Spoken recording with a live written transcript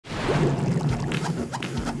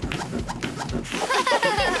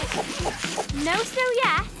No snow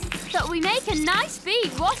yet, but we make a nice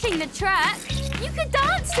beat washing the truck. You could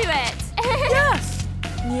dance to it. Yes!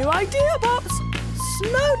 New idea, Pups.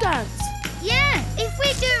 Snow dance. Yeah, if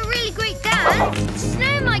we do a really great dance,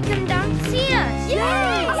 snow might come down to see us.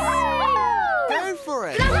 Yes! Go for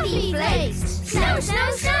it. Fluffy flakes, snow,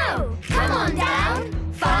 snow, snow. Come on down,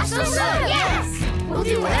 fast or slow. Yes, we'll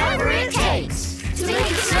do whatever it takes to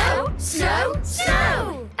make it snow, snow,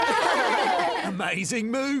 snow. Amazing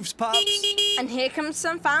moves, Pups. And here comes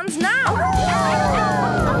some fans now.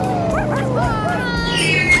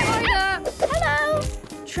 Hello.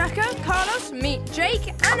 Tracker, Carlos, meet Jake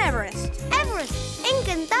and Everest. Everest,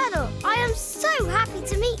 encantado. I am so happy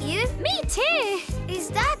to meet you. Me too. Is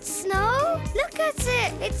that snow? Look at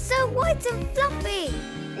it. It's so white and fluffy.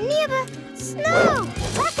 Never snow.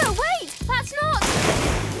 Tracker, wait. That's not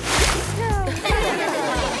snow.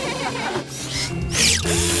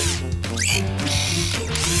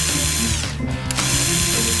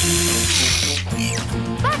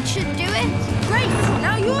 That should do it. Great,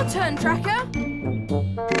 now your turn, Tracker.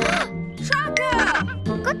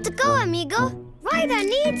 Tracker! Got to go, amigo. Ryder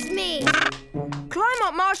needs me. Climb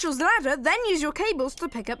up Marshall's ladder, then use your cables to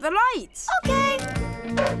pick up the lights. Okay.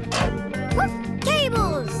 Woof,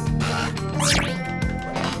 cables.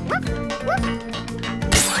 Woof, woof.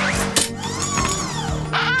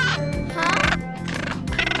 Huh?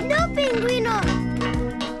 No, Pinguino.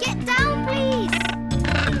 Get down, please.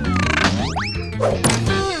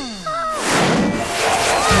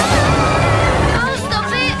 Oh,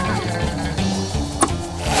 stop it.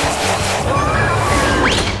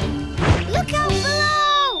 Look out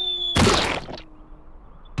below.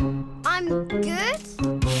 I'm good.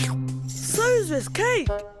 So's this cake.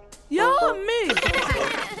 Yummy!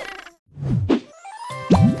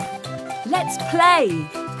 Let's play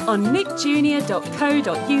on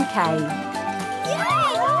nickjunior.co.uk. Yay!